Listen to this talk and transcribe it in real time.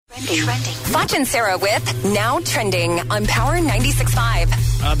Trending. Foch and Sarah with Now Trending on Power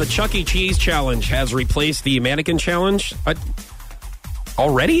 96.5. The Chuck E. Cheese challenge has replaced the Mannequin challenge.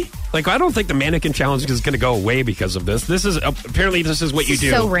 Already? I don't think the Mannequin challenge is going to go away because of this. This is apparently this is what you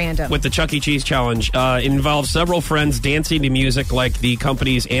do. So random. With the Chuck E. Cheese challenge. It involves several friends dancing to music like the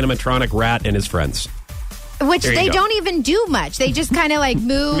company's animatronic rat and his friends. Which they don't even do much. They just kind of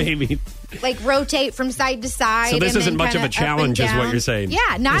move. Maybe. Rotate from side to side. So this isn't much of a challenge is what you're saying.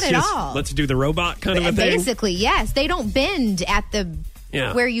 Yeah, not at all. Let's do the robot kind of a thing. Basically, yes. They don't bend at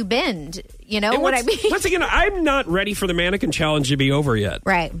where you bend. You know what I mean? Once again, I'm not ready for the Mannequin challenge to be over yet.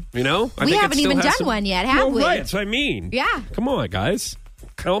 Right. You know? We haven't even done one yet, have we? Right, that's what I mean. Yeah. Come on, guys.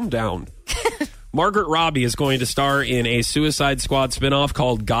 Calm down. Margaret Robbie is going to star in a Suicide Squad spinoff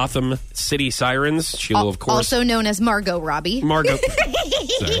called Gotham City Sirens. She will, of course... Also known as Margot Robbie. Margaret.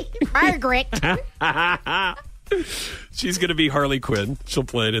 Margaret. She's going to be Harley Quinn. She'll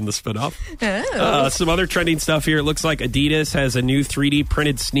play it in the spinoff. Oh. Some other trending stuff here. It looks like Adidas has a new 3D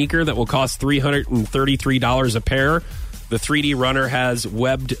printed sneaker that will cost $333 a pair. The 3D runner has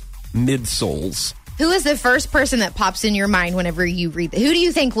webbed midsoles. Who is the first person that pops in your mind whenever you read Who do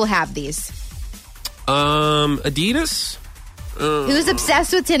you think will have these? Adidas? Who's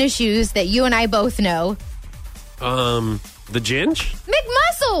obsessed with tennis shoes that you and I both know? The Ginge?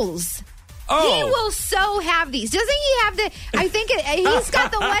 McMuscles. Oh. He will so have these. Doesn't he have I think he's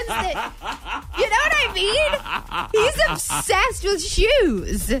got the ones that, you know what I mean? He's obsessed with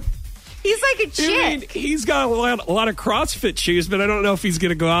shoes. He's like a chick. I mean, he's got a lot of CrossFit shoes, but I don't know if he's going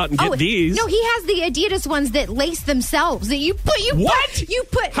to go out and get these. No, he has the Adidas ones that lace themselves. That you put.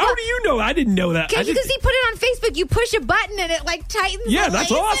 How do you know? I didn't know that. Because he put it on Facebook. You push a button and it tightens. Yeah,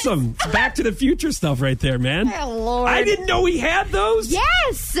 that's awesome. It's Back to the Future stuff right there, man. Oh, Lord. I didn't know he had those.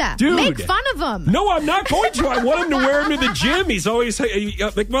 Yes, dude. Make fun of him. No, I'm not going to. I want him to wear them to the gym. He's always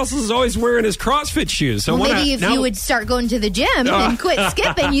McMuscles is always wearing his CrossFit shoes. So maybe if you would start going to the gym and quit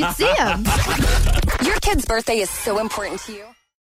skipping, you'd see him. Your kid's birthday is so important to you.